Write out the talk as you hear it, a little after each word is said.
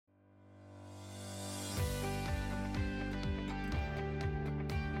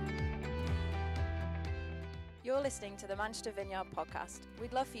You're listening to the Manchester Vineyard podcast.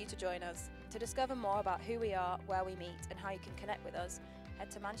 We'd love for you to join us. To discover more about who we are, where we meet, and how you can connect with us,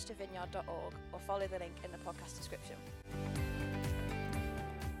 head to manchestervineyard.org or follow the link in the podcast description.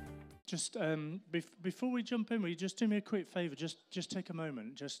 Just before we jump in, will you just do me a quick favour? Just take a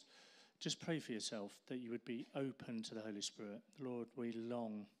moment. Just pray for yourself that you would be open to the Holy Spirit. Lord, we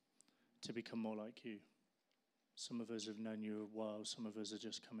long to become more like you. Some of us have known you a while. Some of us are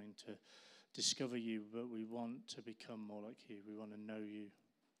just coming to discover you, but we want to become more like you. We want to know you.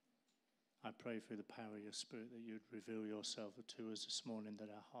 I pray through the power of your Spirit that you would reveal yourself to us this morning, that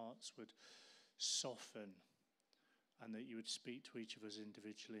our hearts would soften, and that you would speak to each of us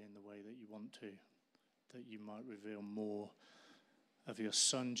individually in the way that you want to, that you might reveal more of your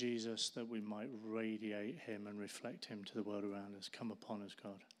Son, Jesus, that we might radiate him and reflect him to the world around us. Come upon us,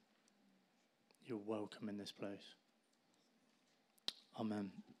 God. You're welcome in this place.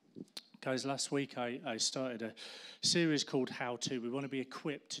 Amen. Guys, last week I started a series called How To. We want to be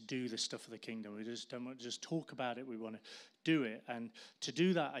equipped to do the stuff of the kingdom. We just don't want to just talk about it. We want to do it. And to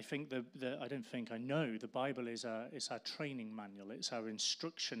do that, I think I know the Bible is our training manual. It's our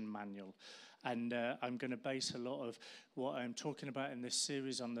instruction manual. And I'm going to base a lot of what I'm talking about in this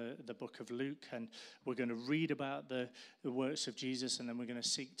series on the book of Luke. And we're going to read about the works of Jesus, and then we're going to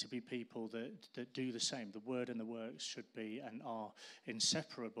seek to be people that do the same. The word and the works should be and are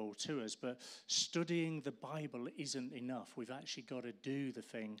inseparable to us. But studying the Bible isn't enough. We've actually got to do the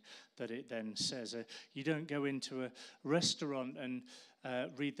thing that it then says. You don't go into a restaurant and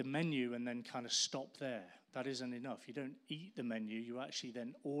read the menu and then kind of stop there. That isn't enough. You don't eat the menu. You actually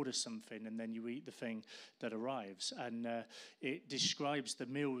then order something, and then you eat the thing that arrives. And it describes the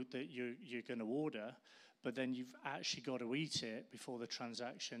meal that you're going to order, but then you've actually got to eat it before the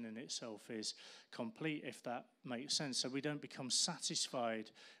transaction in itself is complete, if that makes sense. So we don't become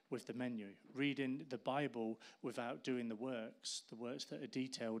satisfied with the menu. Reading the Bible without doing the works that are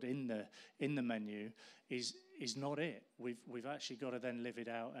detailed in the menu is not it. We've actually got to then live it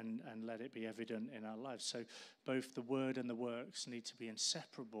out and let it be evident in our lives. So both the word and the works need to be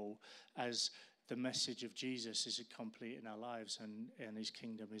inseparable as the message of Jesus is complete in our lives and his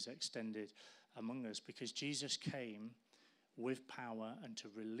kingdom is extended among us, because Jesus came with power and to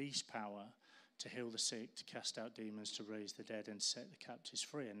release power, to heal the sick, to cast out demons, to raise the dead and set the captives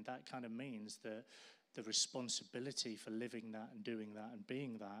free. And that kind of means that the responsibility for living that and doing that and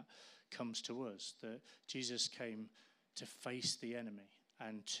being that comes to us, that Jesus came to face the enemy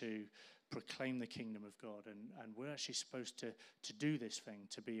and to proclaim the kingdom of God. And we're actually supposed to do this thing,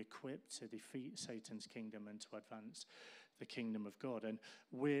 to be equipped to defeat Satan's kingdom and to advance the kingdom of God. And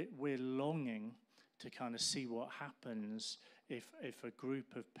we're longing to kind of see what happens if a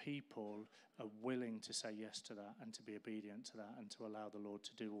group of people are willing to say yes to that and to be obedient to that and to allow the Lord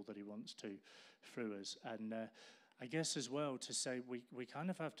to do all that he wants to through us. And I guess as well to say we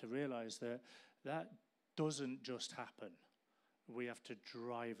kind of have to realize that doesn't just happen. We have to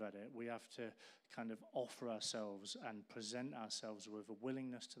drive at it. We have to kind of offer ourselves and present ourselves with a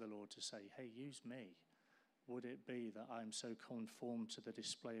willingness to the Lord to say, hey, use me. Would it be that I'm so conformed to the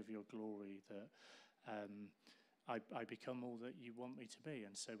display of your glory that I become all that you want me to be?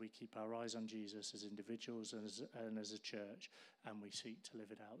 And so we keep our eyes on Jesus as individuals and as a church, and we seek to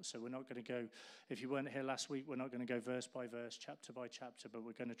live it out. So we're not going to go, if you weren't here last week, we're not going to go verse by verse, chapter by chapter, but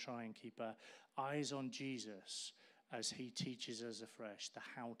we're going to try and keep our eyes on Jesus as he teaches us afresh the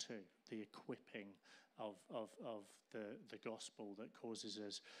how-to, the equipping of the gospel that causes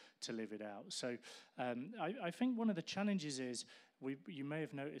us to live it out. So I think one of the challenges is, you may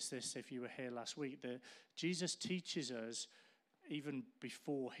have noticed this if you were here last week, that Jesus teaches us even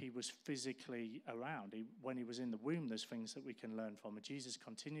before he was physically around. When he was in the womb, there's things that we can learn from. And Jesus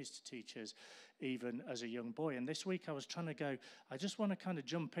continues to teach us even as a young boy. And this week I was trying to go, I just want to kind of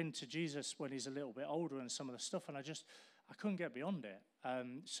jump into Jesus when he's a little bit older and some of the stuff, and I couldn't get beyond it.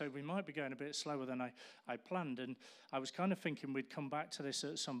 So we might be going a bit slower than I planned. And I was kind of thinking we'd come back to this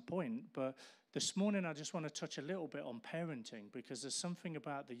at some point. But this morning I just want to touch a little bit on parenting, because there's something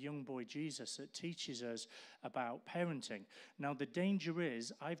about the young boy Jesus that teaches us about parenting. Now, the danger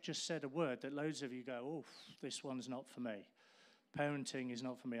is, I've just said a word that loads of you go, oh, this one's not for me. Parenting is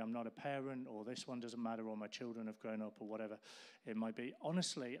not for me. I'm not a parent, or this one doesn't matter, or my children have grown up, or whatever it might be.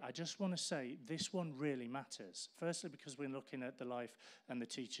 Honestly, I just want to say this one really matters. Firstly, because we're looking at the life and the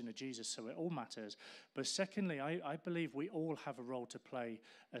teaching of Jesus, so it all matters. But secondly, I believe we all have a role to play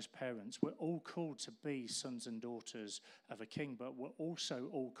as parents. We're all called to be sons and daughters of a king, but we're also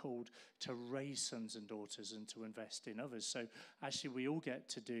all called to raise sons and daughters and to invest in others. So actually, we all get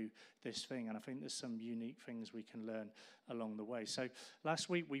to do this thing, and I think there's some unique things we can learn along the way. way. So last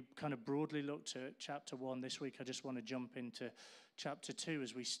week we kind of broadly looked at chapter 1. This week I just want to jump into chapter 2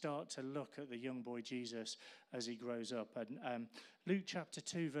 as we start to look at the young boy Jesus as he grows up. And Luke chapter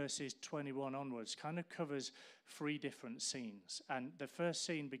 2 verses 21 onwards kind of covers 3 different scenes. And the first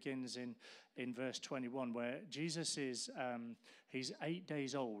scene begins in verse 21 where Jesus is, he's 8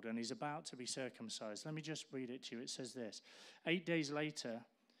 days old and he's about to be circumcised. Let me just read it to you. It says this: 8 days later,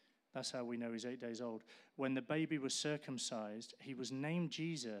 that's how we know he's 8 days old, when the baby was circumcised, he was named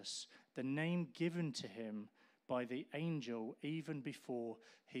Jesus, the name given to him by the angel even before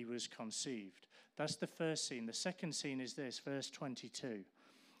he was conceived. That's the first scene. The second scene is this, verse 22.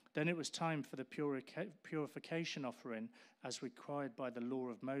 Then it was time for the purification offering as required by the law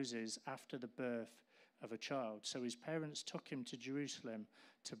of Moses after the birth of a child. So his parents took him to Jerusalem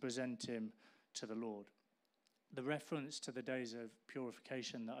to present him to the Lord. The reference to the days of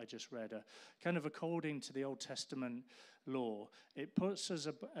purification that I just read are kind of according to the Old Testament law. It puts us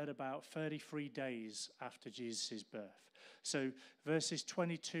at about 33 days after Jesus' birth. So verses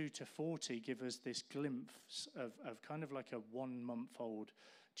 22 to 40 give us this glimpse of kind of like a 1 month old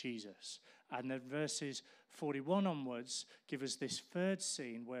Jesus. And then verses 41 onwards give us this third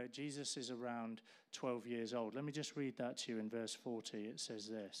scene where Jesus is around 12 years old. Let me just read that to you in verse 40. It says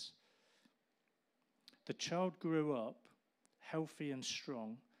this: the child grew up, healthy and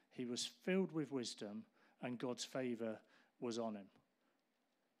strong. He was filled with wisdom, and God's favor was on him.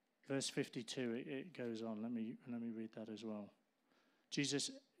 Verse 52, it goes on. Let me read that as well.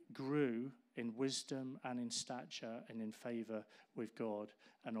 Jesus grew in wisdom and in stature and in favor with God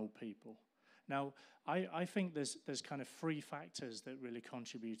and all people. Now, I think there's kind of 3 factors that really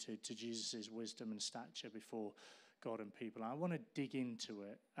contributed to Jesus' wisdom and stature before God and people. I want to dig into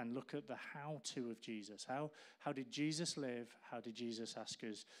it and look at the how-to of Jesus. How did Jesus live? How did Jesus ask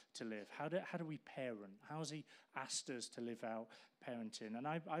us to live? How do we parent? How has he asked us to live out parenting? And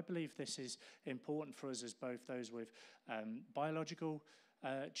I believe this is important for us as both those with biological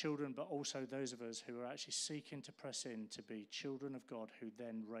children, but also those of us who are actually seeking to press in to be children of God who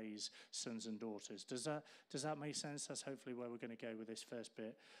then raise sons and daughters. Does that make sense? That's hopefully where we're going to go with this first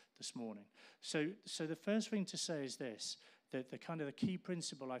bit this morning. So the first thing to say is this, that the kind of the key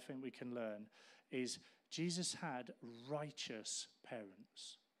principle I think we can learn is Jesus had righteous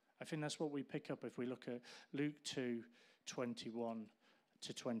parents. I think that's what we pick up if we look at Luke 2:21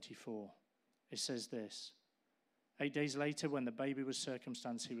 to 24. It says this: 8 days later, when the baby was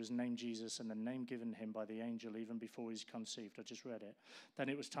circumcised, he was named Jesus, and the name given him by the angel even before he was conceived. I just read it. Then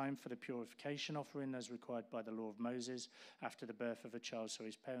it was time for the purification offering as required by the law of Moses after the birth of a child. So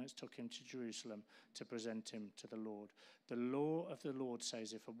his parents took him to Jerusalem to present him to the Lord. The law of the Lord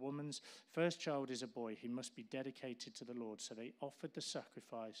says if a woman's first child is a boy, he must be dedicated to the Lord. So they offered the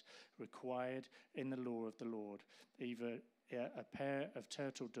sacrifice required in the law of the Lord, either a pair of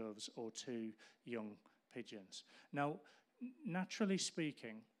turtle doves or 2 young pigeons. Now, naturally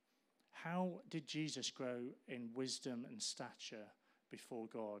speaking, how did Jesus grow in wisdom and stature before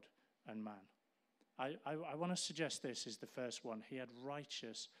God and man? I want to suggest this is the first one. He had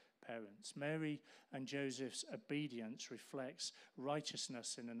righteous parents. Mary and Joseph's obedience reflects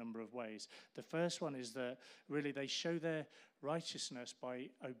righteousness in a number of ways. The first one is that really they show their righteousness by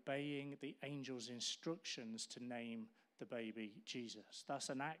obeying the angel's instructions to name the baby Jesus. That's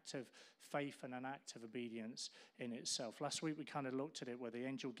an act of faith and an act of obedience in itself. Last week we kind of looked at it where the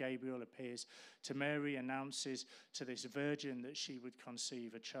angel Gabriel appears to Mary, announces to this virgin that she would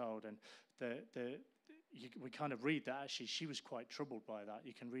conceive a child, and we kind of read that actually she was quite troubled by that.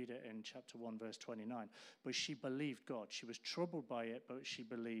 You can read it in chapter 1 verse 29. But she believed God. She was troubled by it, but she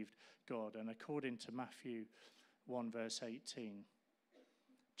believed God. And according to Matthew 1 verse 18,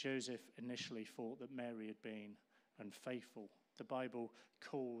 Joseph initially thought that Mary had been unfaithful. The Bible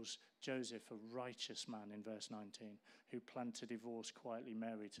calls Joseph a righteous man in verse 19 who planned to divorce quietly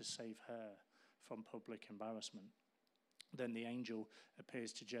Mary to save her from public embarrassment. Then the angel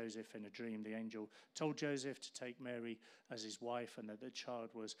appears to Joseph in a dream. The angel told Joseph to take Mary as his wife and that the child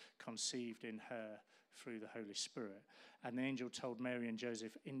was conceived in her through the Holy Spirit. And the angel told Mary and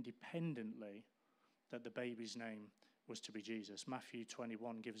Joseph independently that the baby's name was to be Jesus. Matthew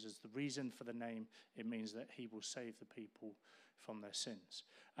 21 gives us the reason for the name. It means that he will save the people from their sins.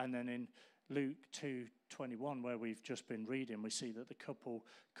 And then in Luke 2:21, where we've just been reading, we see that the couple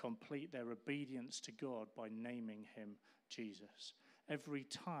complete their obedience to God by naming him Jesus. Every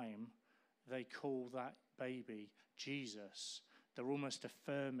time they call that baby Jesus, they're almost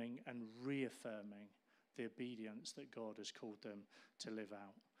affirming and reaffirming the obedience that God has called them to live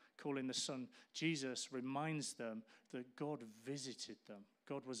out. Calling the Son Jesus reminds them that God visited them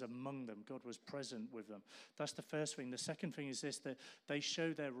God was among them. God was present with them. That's the first thing. The second thing is this, that they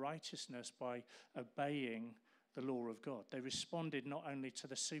show their righteousness by obeying the law of God. They responded not only to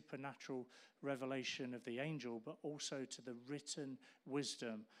the supernatural revelation of the angel, but also to the written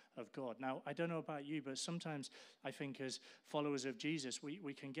wisdom of God. Now, I don't know about you, but sometimes I think as followers of Jesus,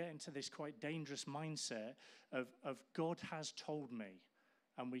 we can get into this quite dangerous mindset of God has told me,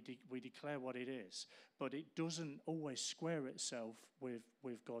 and we declare what it is, but it doesn't always square itself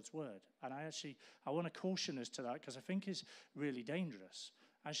with God's word. And I want to caution us to that, because I think it's really dangerous.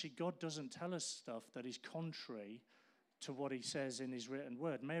 Actually, God doesn't tell us stuff that is contrary to what he says in his written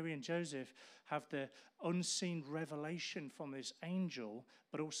word. Mary and Joseph have the unseen revelation from this angel,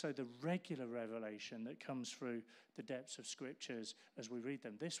 but also the regular revelation that comes through the depths of scriptures as we read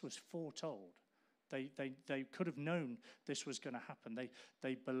them. This was foretold. They could have known this was going to happen.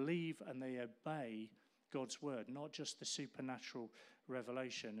 They believe and they obey God's word, not just the supernatural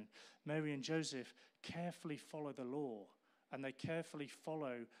revelation. And Mary and Joseph carefully follow the law, and they carefully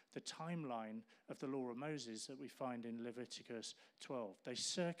follow the timeline of the law of Moses that we find in Leviticus 12. They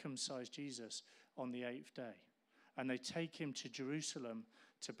circumcise Jesus on the 8th day, and they take him to Jerusalem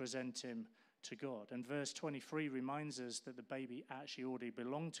to present him to God. And verse 23 reminds us that the baby actually already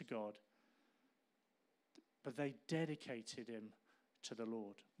belonged to God, but they dedicated him to the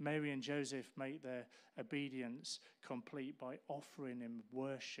Lord. Mary and Joseph make their obedience complete by offering him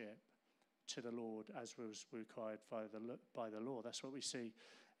worship to the Lord as was required by the law. That's what we see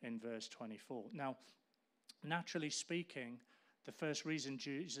in verse 24. Now, naturally speaking, the first reason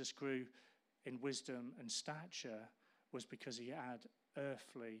Jesus grew in wisdom and stature was because he had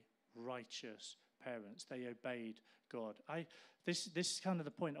earthly righteous parents. They obeyed God. This is kind of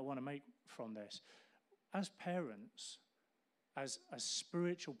the point I want to make from this. As parents, as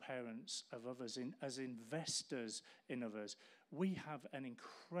spiritual parents of others, as investors in others, we have an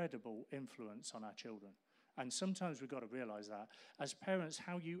incredible influence on our children. And sometimes we've got to realize that. As parents,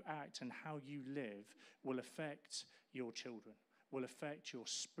 how you act and how you live will affect your children, will affect your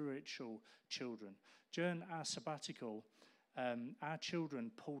spiritual children. During our sabbatical, our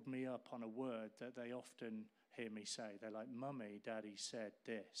children pulled me up on a word that they often hear me say. They're like, "Mummy, Daddy said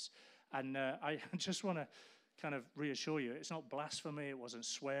this." And I just want to kind of reassure you, it's not blasphemy, it wasn't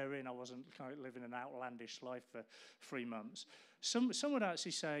swearing, I wasn't kind of living an outlandish life for 3 months. Some would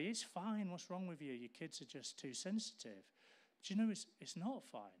actually say, "It's fine, what's wrong with you? Your kids are just too sensitive." Do you know, it's not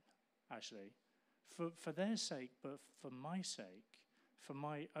fine, actually, for their sake, but for my sake, for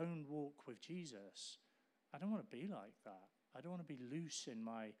my own walk with Jesus. I don't want to be like that. I don't want to be loose in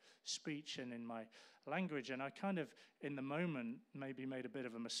my speech and in my language. And I kind of, in the moment, maybe made a bit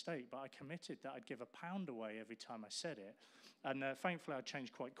of a mistake, but I committed that I'd give £1 away every time I said it. And thankfully, I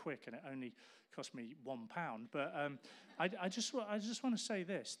changed quite quick, and it only cost me £1. But I just want to say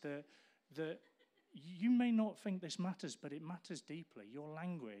this, that you may not think this matters, but it matters deeply. Your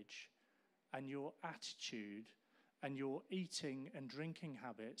language and your attitude and your eating and drinking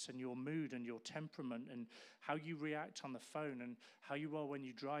habits and your mood and your temperament and how you react on the phone and how you are when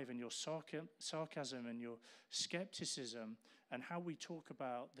you drive and your sarcasm and your skepticism and how we talk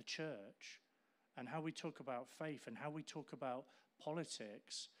about the church and how we talk about faith and how we talk about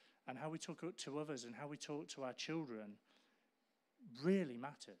politics and how we talk to others and how we talk to our children really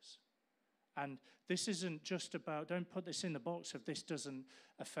matters. And this isn't just about, don't put this in the box of this doesn't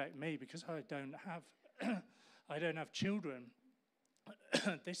affect me because I don't have children.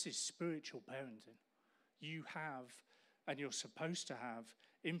 This is spiritual parenting. You have, and you're supposed to have,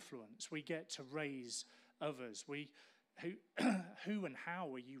 influence. We get to raise others. Who and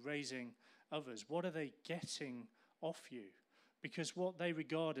how are you raising others? What are they getting off you? Because what they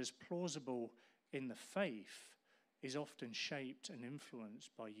regard as plausible in the faith is often shaped and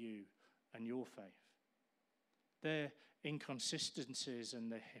influenced by you and your faith. Their inconsistencies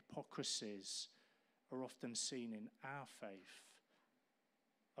and their hypocrisies are often seen in our faith.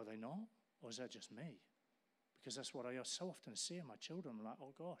 Are they not? Or is that just me? Because that's what I so often see in my children. I'm like,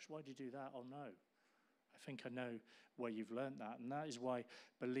 "Oh gosh, why did you do that? Oh no." I think I know where you've learned that. And that is why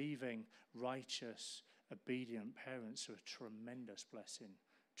believing, righteous, obedient parents are a tremendous blessing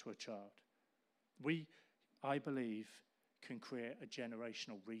to a child. We, I believe, can create a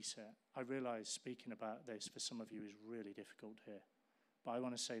generational reset. I realize speaking about this for some of you is really difficult here. But I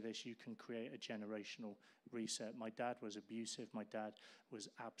want to say this, you can create a generational reset. My dad was abusive. My dad was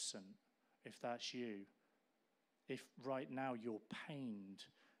absent. If that's you, if right now you're pained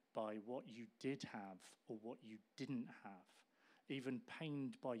by what you did have or what you didn't have, even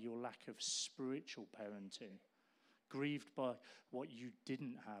pained by your lack of spiritual parenting, grieved by what you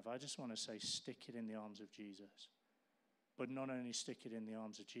didn't have, I just want to say, stick it in the arms of Jesus. But not only stick it in the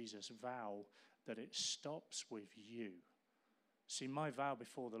arms of Jesus, vow that it stops with you. See, my vow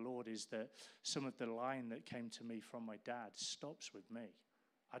before the Lord is that some of the line that came to me from my dad stops with me.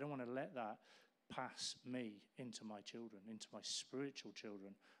 I don't want to let that pass me into my children, into my spiritual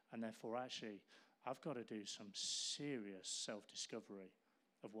children. And therefore, actually, I've got to do some serious self-discovery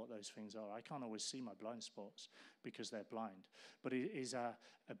of what those things are. I can't always see my blind spots because they're blind. But it is our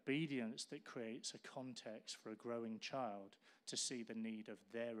obedience that creates a context for a growing child to see the need of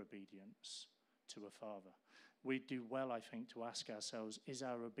their obedience to a father. We do well, I think, to ask ourselves, is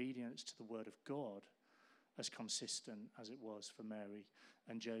our obedience to the word of God as consistent as it was for Mary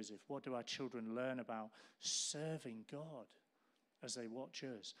and Joseph? What do our children learn about serving God as they watch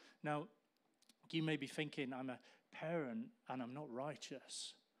us? Now, you may be thinking, I'm a parent and I'm not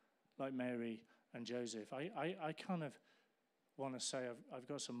righteous like Mary and Joseph. I kind of want to say I've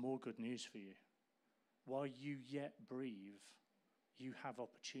got some more good news for you. While you yet breathe, you have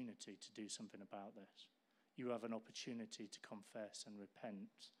opportunity to do something about this. You have an opportunity to confess and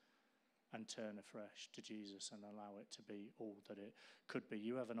repent and turn afresh to Jesus and allow it to be all that it could be.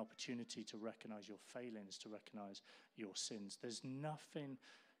 You have an opportunity to recognize your failings, to recognize your sins. There's nothing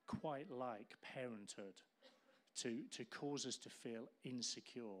quite like parenthood to cause us to feel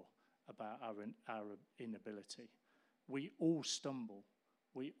insecure about our inability. We all stumble.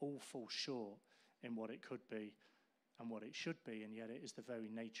 We all fall short in what it could be and what it should be, and yet it is the very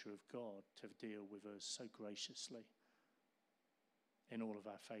nature of God to deal with us so graciously in all of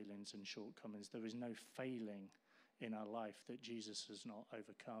our failings and shortcomings. There is no failing in our life that Jesus has not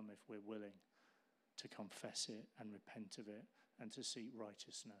overcome if we're willing to confess it and repent of it and to seek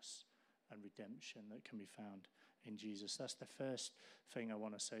righteousness and redemption that can be found in Jesus. That's the first thing I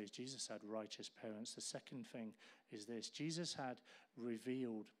want to say, is Jesus had righteous parents. The second thing is this: Jesus had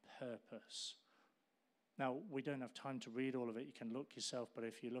revealed purpose. Now, we don't have time to read all of it. You can look yourself, but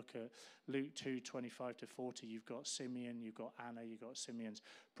if you look at Luke 2:25-40, you've got Simeon, you've got Anna, you've got Simeon's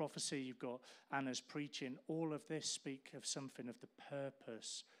prophecy, you've got Anna's preaching. All of this speak of something of the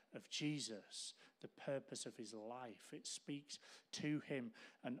purpose of Jesus, the purpose of his life. It speaks to him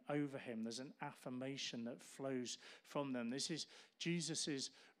and over him. There's an affirmation that flows from them. This is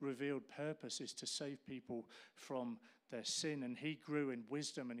Jesus's revealed purpose, is to save people from their sin, and he grew in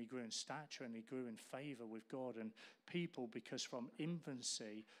wisdom and he grew in stature and he grew in favor with God and people, because from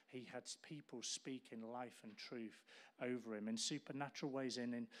infancy he had people speaking life and truth over him in supernatural ways,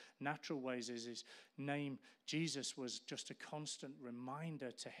 and in natural ways. Is his name Jesus was just a constant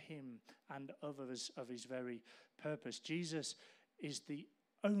reminder to him and others of his very purpose. Jesus is the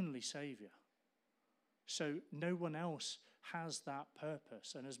only Savior, so no one else has that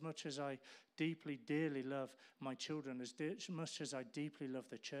purpose. And as much as I deeply, dearly love my children, as much as I deeply love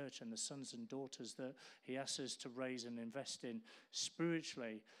the church and the sons and daughters that he asks us to raise and invest in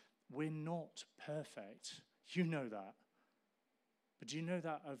spiritually, we're not perfect. You know that. But do you know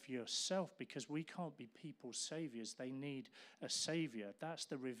that of yourself? Because we can't be people's saviors. They need a savior. That's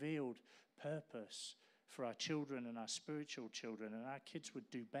the revealed purpose for our children and our spiritual children. And our kids would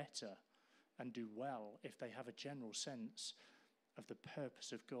do better and do well if they have a general sense of the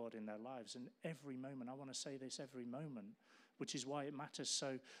purpose of God in their lives. And every moment, I want to say this, every moment, which is why it matters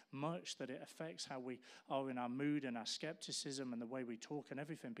so much that it affects how we are in our mood and our skepticism and the way we talk and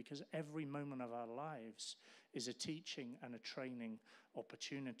everything, because every moment of our lives is a teaching and a training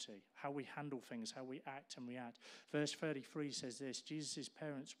opportunity. How we handle things, how we act and react. Verse 33 says this: Jesus'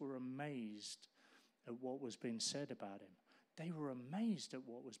 parents were amazed at what was being said about him. They were amazed at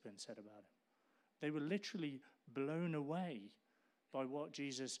what was being said about him. They were literally blown away by what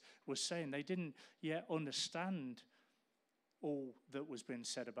Jesus was saying. They didn't yet understand all that was being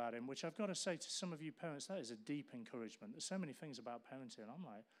said about him, which I've got to say to some of you parents, that is a deep encouragement. There's so many things about parenting. I'm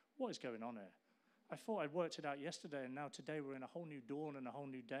like, what is going on here? I thought I'd worked it out yesterday, and now today we're in a whole new dawn and a whole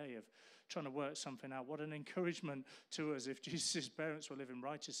new day of trying to work something out. What an encouragement to us if Jesus' parents were living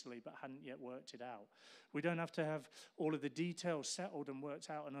righteously but hadn't yet worked it out. We don't have to have all of the details settled and worked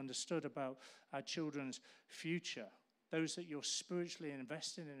out and understood about our children's future. Those that you're spiritually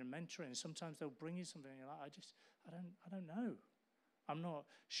investing in and mentoring, sometimes they'll bring you something and you're like, I don't know. I'm not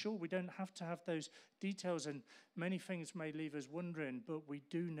sure. We don't have to have those details, and many things may leave us wondering, but we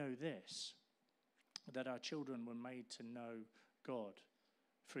do know this, that our children were made to know God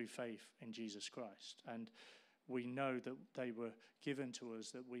through faith in Jesus Christ. And we know that they were given to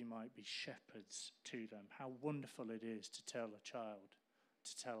us that we might be shepherds to them. How wonderful it is to tell a child,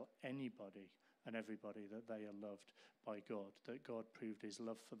 to tell anybody and everybody that they are loved by God, that God proved his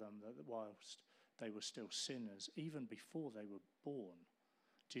love for them, that whilst they were still sinners, even before they were born,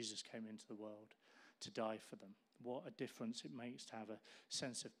 Jesus came into the world to die for them. what a difference it makes to have a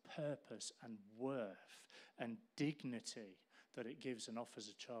sense of purpose and worth and dignity that it gives and offers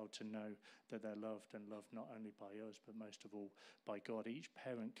a child to know that they're loved, and loved not only by us, but most of all by God. Each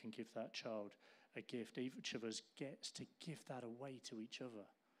parent can give that child a gift. Each of us gets to give that away to each other.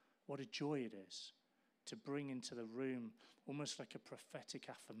 What a joy it is to bring into the room almost like a prophetic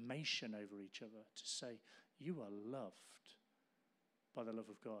affirmation over each other, to say, you are loved by the love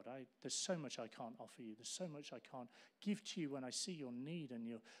of God. There's so much I can't offer you. There's so much I can't give to you when I see your need and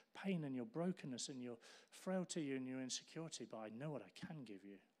your pain and your brokenness and your frailty and your insecurity, but I know what I can give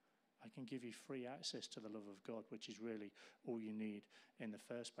you. I can give you free access to the love of God, which is really all you need in the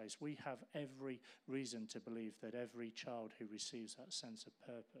first place. We have every reason to believe that every child who receives that sense of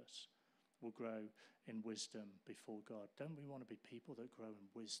purpose will grow in wisdom before God. Don't we want to be people that grow in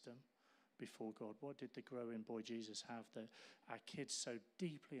wisdom before God? What did the growing boy Jesus have that our kids so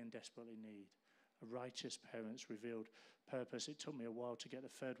deeply and desperately need? A righteous parents revealed purpose. It took me a while to get the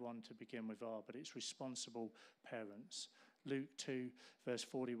third one to begin with, but it's responsible parents. Luke 2, verse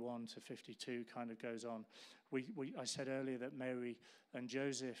 41 to 52 kind of goes on. I said earlier that Mary and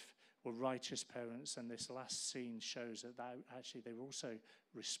Joseph were righteous parents, and this last scene shows that actually they were also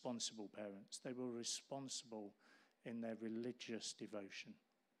responsible parents. They were responsible in their religious devotion.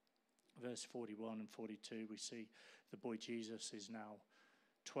 Verse 41 and 42, we see the boy Jesus is now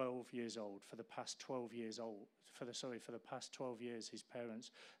 12 years old. For the past 12 years, his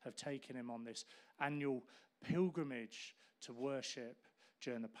parents have taken him on this annual pilgrimage to worship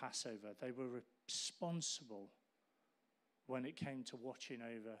during the Passover. They were responsible when it came to watching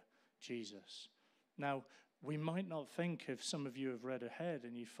over Jesus. Now, we might not think, if some of you have read ahead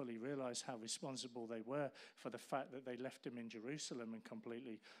and you fully realize how responsible they were for the fact that they left him in Jerusalem and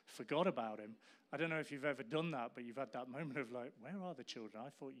completely forgot about him. I don't know if you've ever done that, but you've had that moment of like, where are the children? I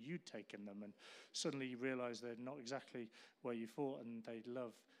thought you'd taken them. And suddenly you realize they're not exactly where you thought, and they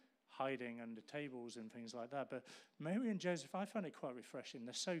love hiding under tables and things like that. But Mary and Joseph, I find it quite refreshing.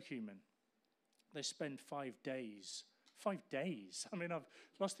 They're so human. They spend 5 days. 5 days. I mean, I've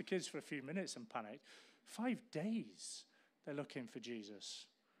lost the kids for a few minutes and panicked. 5 days they're looking for Jesus.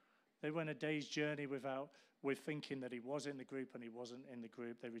 They went a day's journey with thinking that he was in the group, and he wasn't in the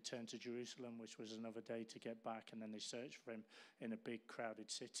group. They returned to Jerusalem, which was another day to get back, and then they searched for him in a big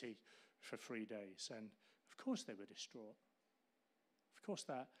crowded city for 3 days. And of course they were distraught. Of course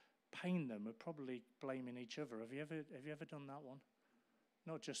that pained them. We're probably blaming each other. Have you ever done that one?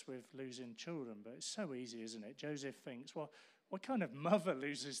 Not just with losing children, but it's so easy, isn't it? Joseph thinks, well, what kind of mother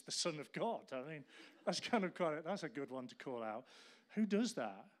loses the Son of God? I mean, that's a good one to call out. Who does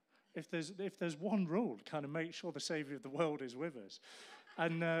that? If there's one rule, kind of make sure the Savior of the world is with us.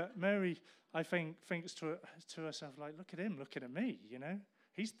 And Mary, I think, thinks to herself, like, look at him, looking at me, you know?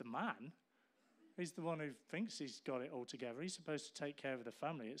 He's the man. He's the one who thinks he's got it all together. He's supposed to take care of the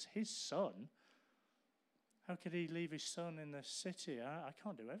family. It's his son. How could he leave his son in the city? I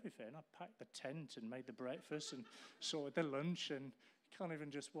can't do everything. I packed the tent and made the breakfast and sorted the lunch, and he can't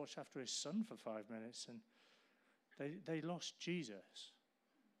even just watch after his son for 5 minutes. And they lost Jesus,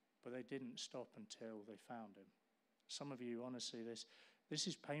 but they didn't stop until they found him. Some of you, honestly, this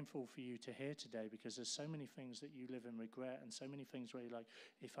is painful for you to hear today, because there's so many things that you live in regret, and so many things where you're like,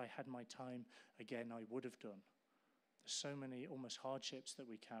 if I had my time again, I would have done. There's so many almost hardships that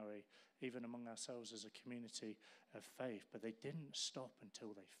we carry, even among ourselves as a community of faith, but they didn't stop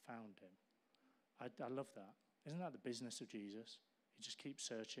until they found him. I love that. Isn't that the business of Jesus? He just keeps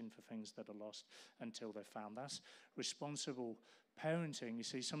searching for things that are lost until they're found. That's responsible parenting. You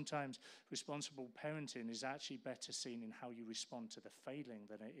see, sometimes responsible parenting is actually better seen in how you respond to the failing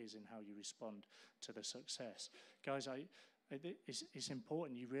than it is in how you respond to the success. Guys, it's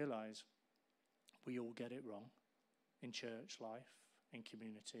important you realize we all get it wrong. In church life, in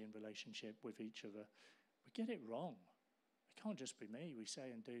community, in relationship with each other. We get it wrong. It can't just be me. We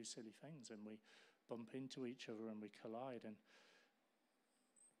say and do silly things, and we bump into each other and we collide, and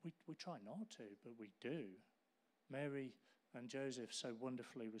we try not to, but we do. Mary and Joseph so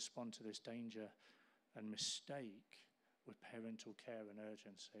wonderfully respond to this danger and mistake with parental care and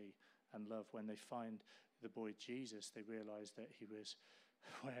urgency and love. When they find the boy Jesus, they realize that he was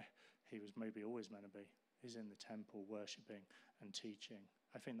where he was maybe always meant to be. He's in the temple worshipping and teaching.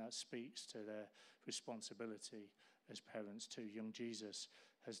 I think that speaks to their responsibility as parents too. Young Jesus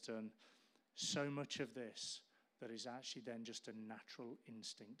has done so much of this that is actually then just a natural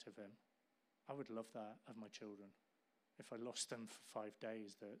instinct of him. I would love that of my children. If I lost them for 5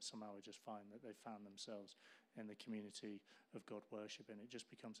 days, that somehow I just find that they found themselves in the community of God worshipping. It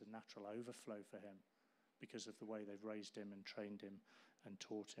just becomes a natural overflow for him because of the way they've raised him and trained him and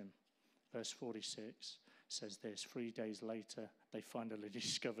taught him. Verse 46 says this: 3 days later, they finally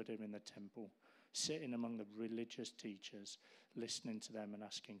discovered him in the temple, sitting among the religious teachers, listening to them and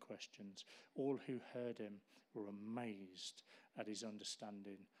asking questions. All who heard him were amazed at his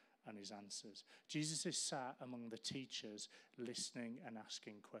understanding and his answers. Jesus is sat among the teachers, listening and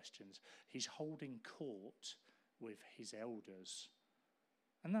asking questions. He's holding court with his elders.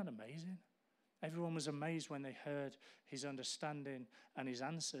 Isn't that amazing? Everyone was amazed when they heard his understanding and his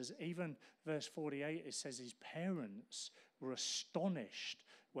answers. Even verse 48, it says his parents were astonished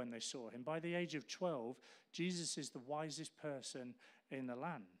when they saw him. By the age of 12, Jesus is the wisest person in the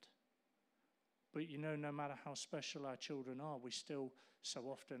land. But you know, no matter how special our children are, we still so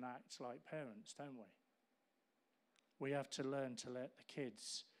often act like parents, don't we? We have to learn to let the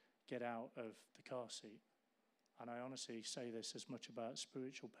kids get out of the car seat. And I honestly say this as much about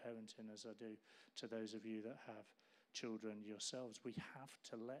spiritual parenting as I do to those of you that have children yourselves. We have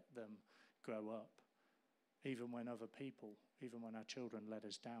to let them grow up, even when other people, even when our children let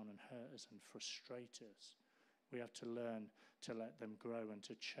us down and hurt us and frustrate us. We have to learn to let them grow and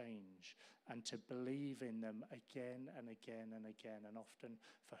to change and to believe in them again and again and again, and often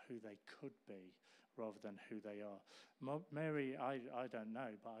for who they could be rather than who they are. Mary, I don't know,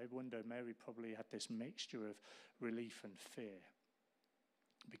 but I wonder, Mary probably had this mixture of relief and fear,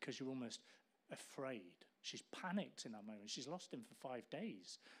 because you're almost afraid. She's panicked in that moment. She's lost him for 5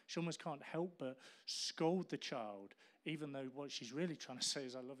 days. She almost can't help but scold the child, even though what she's really trying to say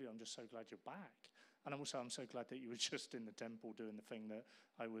is, I love you, I'm just so glad you're back. And also, I'm so glad that you were just in the temple doing the thing that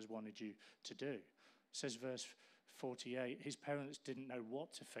I always wanted you to do. It says verse 48, his parents didn't know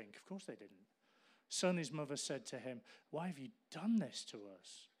what to think. Of course they didn't. Son, his mother said to him, why have you done this to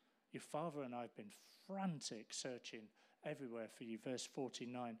us? Your father and I have been frantic, searching everywhere for you. Verse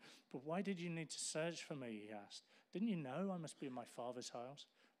 49, but why did you need to search for me, he asked. Didn't you know I must be in my father's house?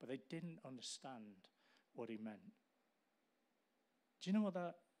 But they didn't understand what he meant. Do you know what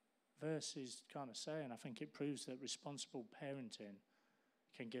that verse is kind of saying? I think it proves that responsible parenting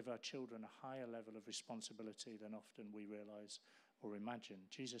can give our children a higher level of responsibility than often we realize or imagine.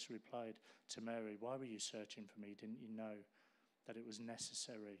 Jesus replied to Mary, why were you searching for me? Didn't you know that it was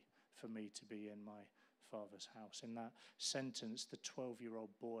necessary for me to be in my Father's house? In that sentence, the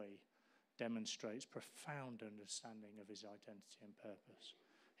 12-year-old boy demonstrates profound understanding of his identity and purpose.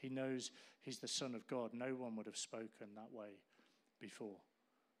 He knows he's the Son of God. No one would have spoken that way before.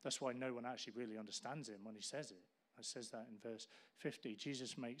 That's why no one actually really understands him when he says it. It says that in verse 50.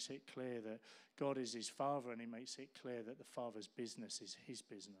 Jesus makes it clear that God is his Father, and he makes it clear that the Father's business is his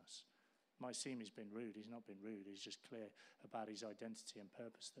business. It might seem he's been rude. He's not been rude. He's just clear about his identity and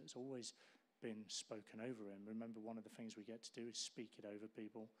purpose that's always been spoken over him. Remember, one of the things we get to do is speak it over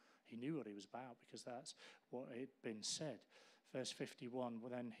people. He knew what he was about because that's what had been said. Verse 51,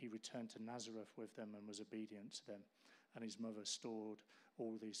 well, then he returned to Nazareth with them and was obedient to them. And his mother stored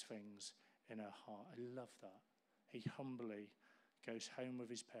all these things in her heart. I love that. He humbly goes home with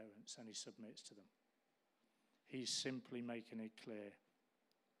his parents and he submits to them. He's simply making it clear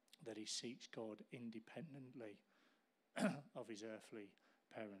that he seeks God independently of his earthly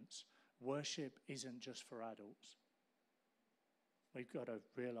parents. Worship isn't just for adults. We've got to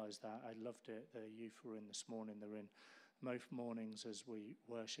realize that. I loved it. The youth were in this morning. They're in most mornings as we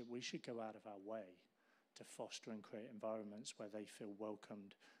worship. We should go out of our way to foster and create environments where they feel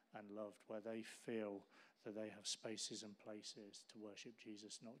welcomed and loved, where they feel that they have spaces and places to worship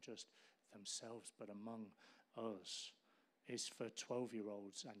Jesus, not just themselves, but among us. It's for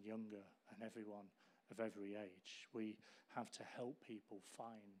 12-year-olds and younger and everyone of every age. We have to help people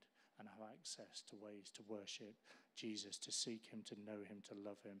find and have access to ways to worship Jesus, to seek him, to know him, to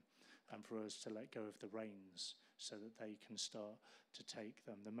love him, and for us to let go of the reins so that they can start to take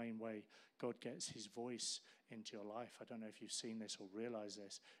them. The main way God gets his voice into your life, I don't know if you've seen this or realize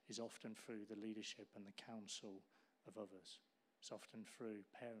this, is often through the leadership and the counsel of others. It's often through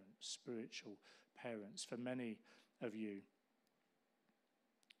parents, spiritual parents. For many of you,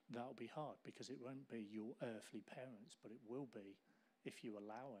 that'll be hard because it won't be your earthly parents, but it will be, if you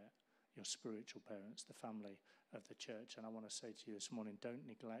allow it, your spiritual parents, the family of the church. And I want to say to you this morning, don't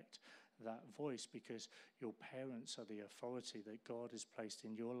neglect that voice, because your parents are the authority that God has placed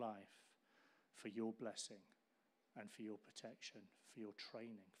in your life for your blessing and for your protection, for your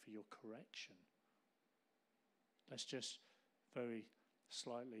training, for your correction. Let's just very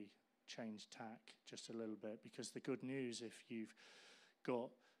slightly change tack just a little bit, because the good news, if you've got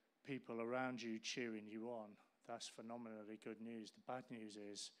people around you cheering you on, that's phenomenally good news. The bad news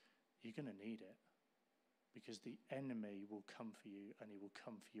is you're going to need it, because the enemy will come for you and he will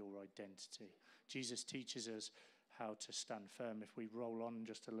come for your identity. Jesus teaches us how to stand firm. If we roll on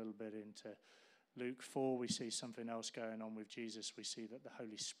just a little bit into Luke 4, we see something else going on with Jesus. We see that the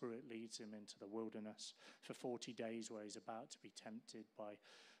Holy Spirit leads him into the wilderness for 40 days where he's about to be tempted by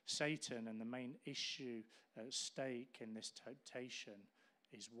Satan. And the main issue at stake in this temptation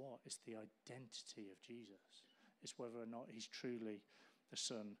is what? It's the identity of Jesus. It's whether or not he's truly the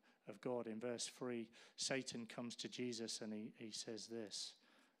Son of God. In verse 3, Satan comes to Jesus and he says this.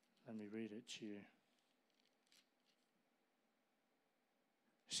 Let me read it to you.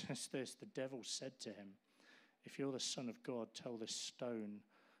 It says this, the devil said to him, if you're the Son of God, tell this stone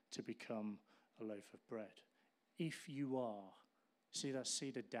to become a loaf of bread. If you are. See that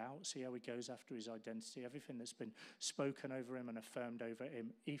seed of doubt? See how he goes after his identity? Everything that's been spoken over him and affirmed over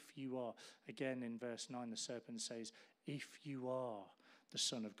him. If you are. Again, in verse 9, the serpent says, if you are the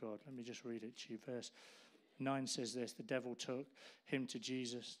Son of God. Let me just read it to you. Verse 9 says this, the devil took him to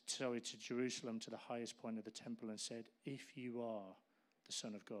Jerusalem, to the highest point of the temple and said, if you are the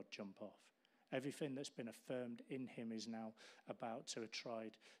Son of God, jump off. Everything that's been affirmed in him is now about to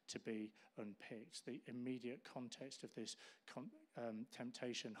tried to be unpicked. The immediate context of this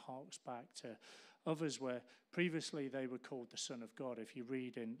temptation harks back to others where previously they were called the Son of God. If you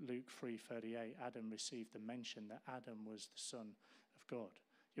read in Luke 3:38, Adam received the mention that Adam was the Son of God.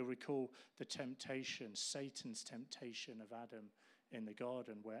 You'll recall the temptation, Satan's temptation of Adam in the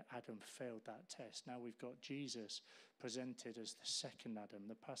garden where Adam failed that test. Now we've got Jesus presented as the second Adam.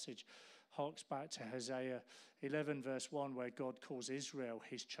 The passage harks back to Hosea 11 verse 1 where God calls Israel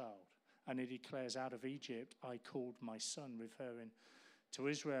his child. And he declares, out of Egypt I called my son, referring to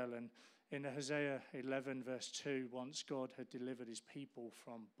Israel. And in Hosea 11 verse 2, once God had delivered his people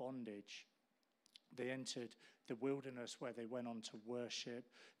from bondage, they entered the wilderness where they went on to worship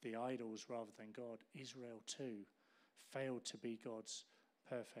the idols rather than God. Israel too failed to be God's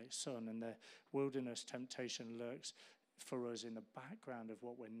perfect son. And the wilderness temptation lurks for us in the background of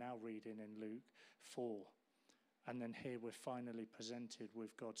what we're now reading in Luke 4. And then here we're finally presented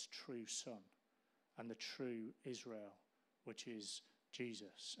with God's true son and the true Israel, which is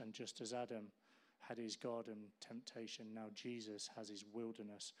Jesus. And just as Adam had his garden temptation, now Jesus has his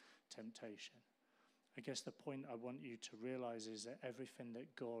wilderness temptation. I guess the point I want you to realize is that everything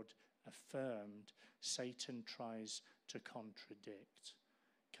that God affirmed, Satan tries to contradict.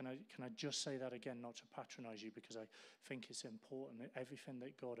 Can I just say that again, not to patronize you, because I think it's important that everything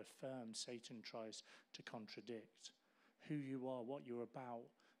that God affirmed, Satan tries to contradict. Who you are, what you're about,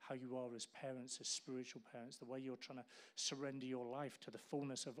 how you are as parents, as spiritual parents, the way you're trying to surrender your life to the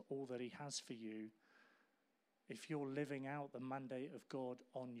fullness of all that he has for you. If you're living out the mandate of God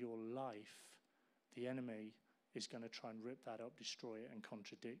on your life, the enemy is going to try and rip that up, destroy it, and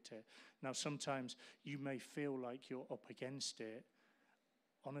contradict it. Now, sometimes you may feel like you're up against it.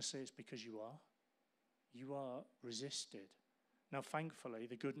 Honestly, it's because you are. You are resisted. Now, thankfully,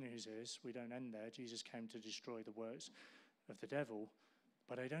 the good news is we don't end there. Jesus came to destroy the works of the devil.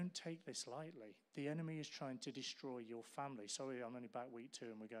 But I don't take this lightly. The enemy is trying to destroy your family. Sorry, I'm only back week 2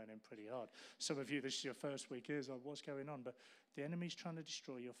 and we're going in pretty hard. Some of you, this is your first week here, so what's going on? But the enemy is trying to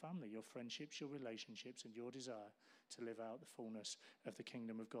destroy your family, your friendships, your relationships, and your desire to live out the fullness of the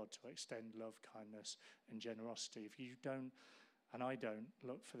kingdom of God, to extend love, kindness, and generosity. If you don't, and I don't,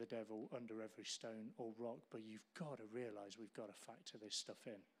 look for the devil under every stone or rock, but you've got to realize we've got to factor this stuff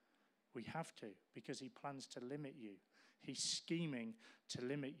in. We have to, because he plans to limit you. He's scheming to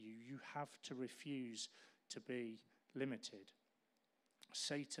limit you. You have to refuse to be limited.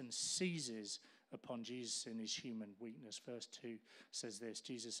 Satan seizes upon Jesus in his human weakness. Verse 2 says this,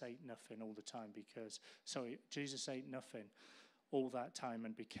 Jesus ate nothing all the time Jesus ate nothing all that time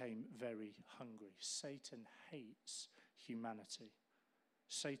and became very hungry. Satan hates humanity.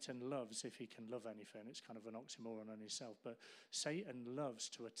 Satan loves, if he can love anything, it's kind of an oxymoron on himself, but Satan loves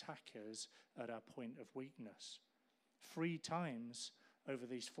to attack us at our point of weakness. 3 times over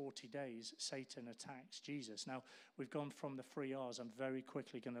these 40 days, Satan attacks Jesus. Now, we've gone from the 3 R's. I'm very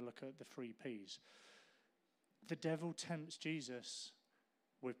quickly going to look at the 3 P's. The devil tempts Jesus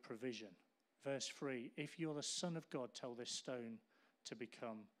with provision. Verse 3, if you're the Son of God, tell this stone to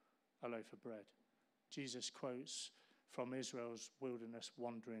become a loaf of bread. Jesus quotes from Israel's wilderness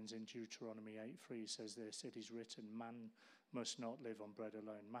wanderings in Deuteronomy 8:3. Says this, it is written, man must not live on bread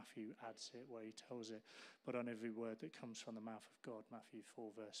alone. Matthew adds it where he tells it, but on every word that comes from the mouth of God. Matthew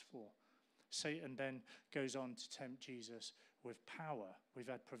 4 verse 4. Satan then goes on to tempt Jesus with power. We've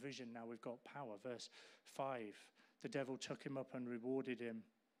had provision, now we've got power. Verse 5, the devil took him up and rewarded him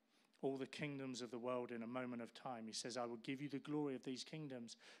all the kingdoms of the world in a moment of time. He says, I will give you the glory of these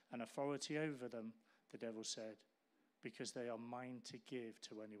kingdoms and authority over them, the devil said, because they are mine to give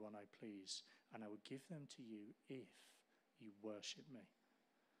to anyone I please, and I will give them to you if you worship me.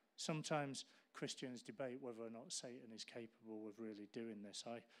 Sometimes Christians debate whether or not Satan is capable of really doing this.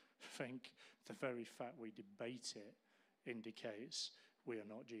 I think the very fact we debate it indicates we are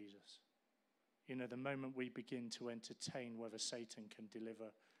not Jesus. You know, the moment we begin to entertain whether Satan can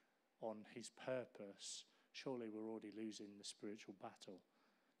deliver on his purpose, surely we're already losing the spiritual battle.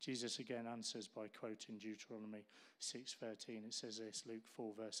 Jesus again answers by quoting Deuteronomy 6:13. It says this, Luke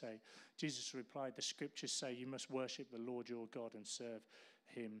 4 verse 8. Jesus replied, the scriptures say you must worship the Lord your God and serve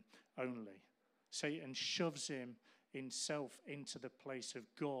him only. Satan shoves himself into the place of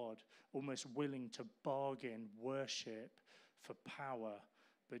God, almost willing to bargain worship for power.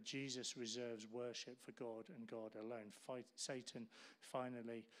 But Jesus reserves worship for God and God alone. Satan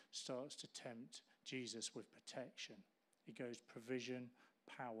finally starts to tempt Jesus with protection. He goes provision,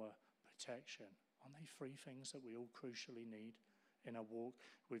 power, protection. Aren't they three things that we all crucially need in our walk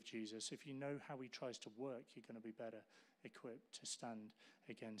with Jesus? If you know how he tries to work, you're going to be better equipped to stand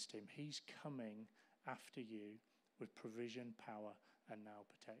against him. He's coming after you with provision, power, and now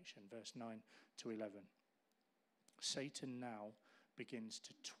protection. Verse 9 to 11. Satan now begins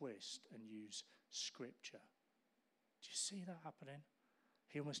to twist and use scripture. Do you see that happening?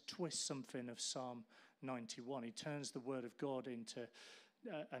 He almost twists something of Psalm 91. He turns the word of God into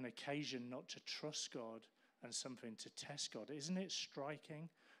an occasion not to trust God and something to test God. Isn't it striking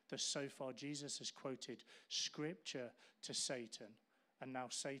that so far Jesus has quoted scripture to Satan, and now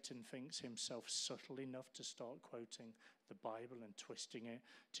Satan thinks himself subtle enough to start quoting the Bible and twisting it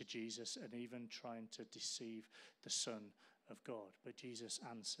to Jesus and even trying to deceive the Son of God. But Jesus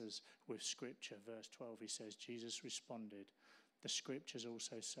answers with scripture. Verse 12, he says, Jesus responded, the scriptures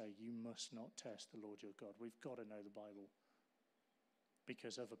also say you must not test the Lord your God. We've got to know the Bible,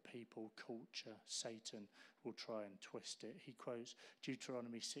 because other people, culture, Satan will try and twist it. He quotes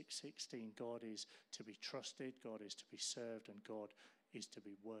Deuteronomy 6:16, God is to be trusted, God is to be served, and God is to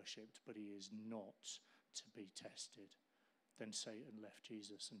be worshipped, but he is not to be tested. Then Satan left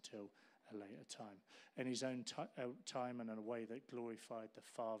Jesus until a later time. In his own time and in a way that glorified the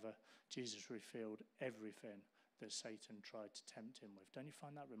Father, Jesus revealed everything that Satan tried to tempt him with. Don't you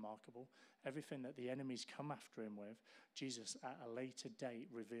find that remarkable? Everything that the enemies come after him with, Jesus at a later date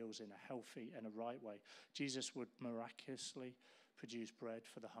reveals in a healthy and a right way. Jesus would miraculously produce bread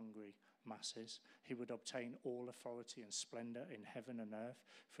for the hungry masses. He would obtain all authority and splendor in heaven and earth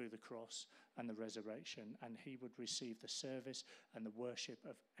through the cross and the resurrection, and he would receive the service and the worship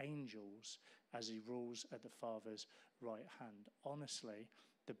of angels as he rules at the Father's right hand. Honestly,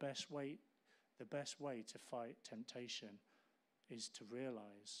 the best way to fight temptation is to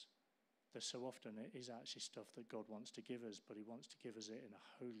realize that so often it is actually stuff that God wants to give us, but he wants to give us it in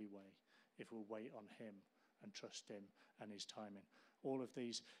a holy way if we'll wait on him and trust him and his timing. All of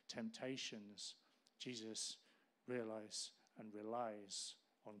these temptations, Jesus realizes and relies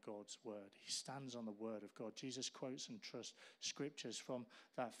on God's word. He stands on the word of God. Jesus quotes and trusts scriptures. From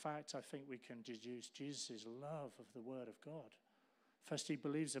that fact, I think we can deduce Jesus' love of the word of God. First, he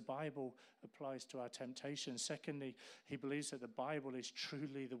believes the Bible applies to our temptations. Secondly, he believes that the Bible is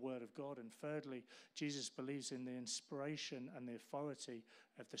truly the word of God. And thirdly, Jesus believes in the inspiration and the authority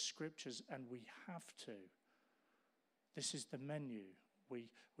of the scriptures, and we have to. This is the menu. We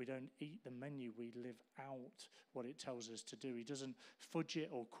don't eat the menu, we live out what it tells us to do. He doesn't fudge it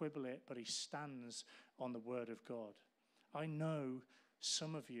or quibble it, but he stands on the word of God. I know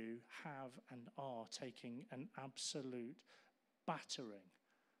some of you have and are taking an absolute battering.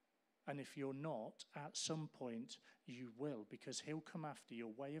 And if you're not, at some point you will, because he'll come after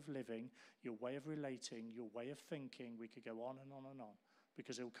your way of living, your way of relating, your way of thinking. We could go on and on and on,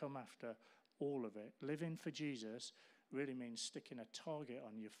 because he'll come after all of it. Living for Jesus really means sticking a target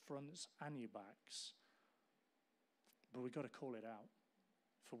on your fronts and your backs. But we've got to call it out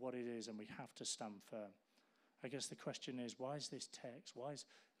for what it is, and we have to stand firm. I guess the question is, why is this text, why is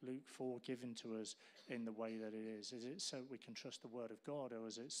Luke 4 given to us in the way that it is? Is it so we can trust the word of God, or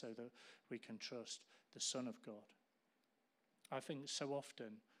is it so that we can trust the Son of God? I think so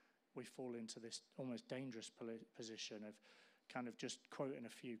often we fall into this almost dangerous position of kind of just quoting a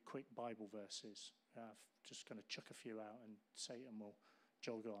few quick Bible verses. I'm just going to chuck a few out and Satan will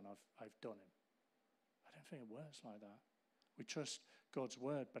jog on. I've done him. I don't think it works like that. We trust God's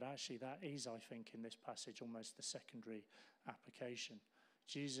word, but actually that is, I think, in this passage almost the secondary application.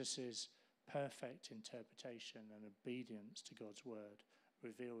 Jesus' perfect interpretation and obedience to God's word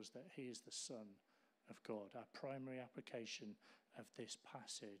reveals that he is the Son of God. Our primary application of this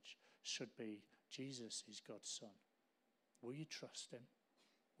passage should be Jesus is God's Son. Will you trust him?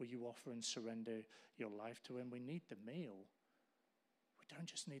 Will you offer and surrender your life to him? We need the meal. We don't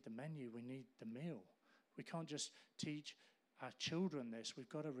just need the menu, we need the meal. We can't just teach our children this. We've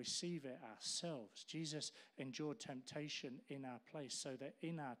got to receive it ourselves. Jesus endured temptation in our place so that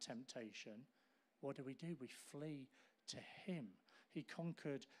in our temptation, what do? We flee to him. He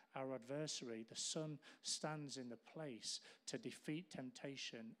conquered our adversary. The Son stands in the place to defeat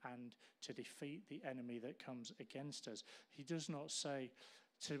temptation and to defeat the enemy that comes against us. He does not say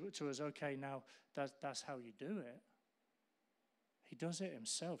to us, okay, now that's how you do it. He does it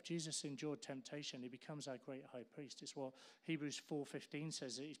himself. Jesus endured temptation. He becomes our great high priest. It's what Hebrews 4:15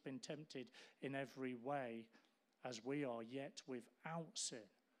 says, that he's been tempted in every way as we are, yet without sin.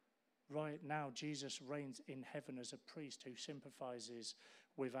 Right now, Jesus reigns in heaven as a priest who sympathizes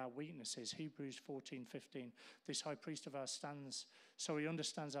with our weaknesses. Hebrews 14:15, this high priest of ours stands, so he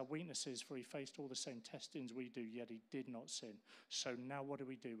understands our weaknesses, for he faced all the same testings we do, yet he did not sin. So now what do?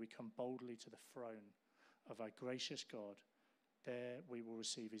 We come boldly to the throne of our gracious God. There we will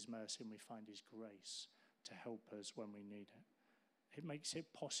receive his mercy and we find his grace to help us when we need it. It makes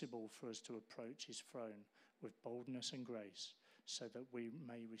it possible for us to approach his throne with boldness and grace, so that we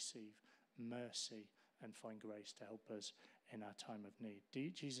may receive mercy and find grace to help us in our time of need.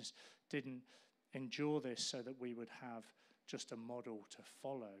 Jesus didn't endure this so that we would have just a model to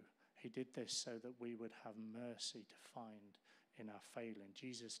follow. He did this so that we would have mercy to find in our failing.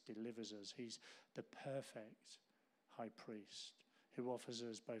 Jesus delivers us. He's the perfect high priest who offers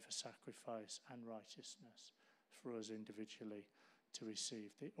us both a sacrifice and righteousness for us individually to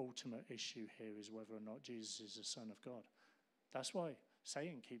receive. The ultimate issue here is whether or not Jesus is the Son of God. That's why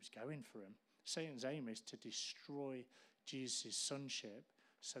Satan keeps going for him. Satan's aim is to destroy Jesus' sonship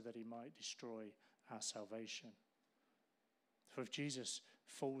so that he might destroy our salvation. For if Jesus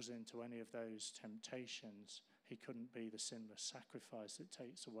falls into any of those temptations, he couldn't be the sinless sacrifice that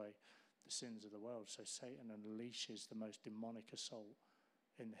takes away the sins of the world. So Satan unleashes the most demonic assault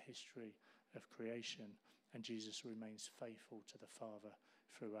in the history of creation, and Jesus remains faithful to the Father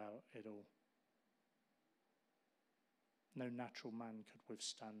throughout it all. No natural man could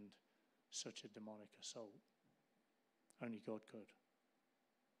withstand such a demonic assault. Only God could.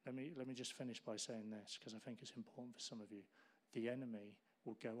 Let me just finish by saying this, because I think it's important for some of you. The enemy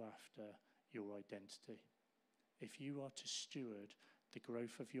will go after your identity. If you are to steward the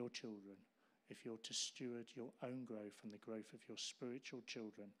growth of your children, if you're to steward your own growth and the growth of your spiritual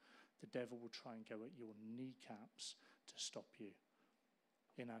children, the devil will try and go at your kneecaps to stop you.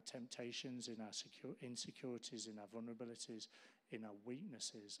 In our temptations, in our insecurities, in our vulnerabilities, in our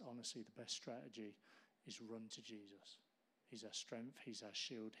weaknesses, honestly, the best strategy is run to Jesus. He's our strength, he's our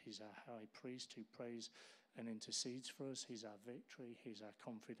shield, he's our high priest who prays and intercedes for us. He's our victory, he's our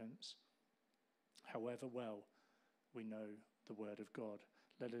confidence. However well we know the word of God,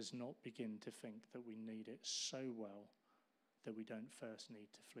 let us not begin to think that we need it so well that we don't first need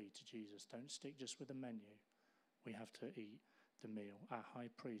to flee to Jesus. Don't stick just with the menu. We have to eat the meal. Our high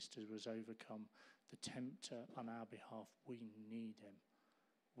priest who has overcome the tempter on our behalf, we need him.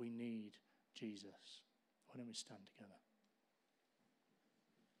 We need Jesus. Why don't we stand together?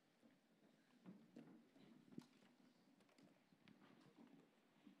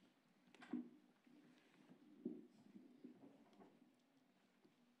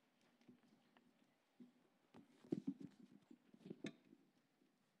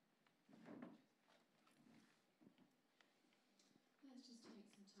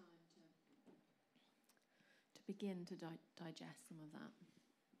 Begin to digest some of that.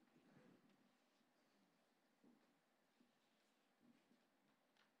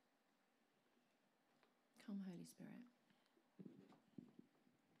 Come, Holy Spirit.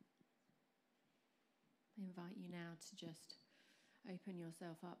 I invite you now to just open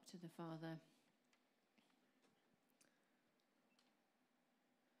yourself up to the Father.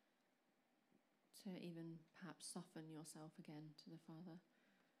 To even perhaps soften yourself again to the Father.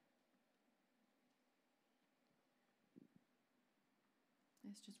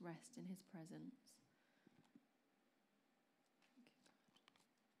 Let's just rest in his presence.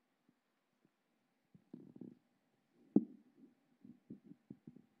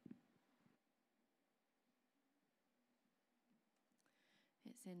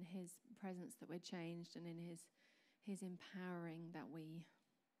 It's in his presence that we're changed, and in his empowering that we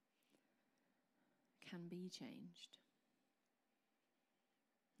can be changed.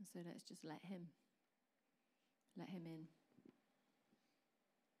 And so let's just let him in.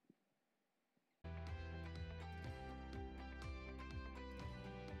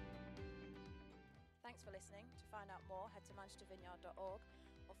 Thanks for listening. To find out more, head to manchestervineyard.org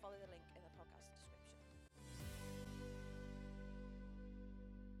or follow the link in the podcast description.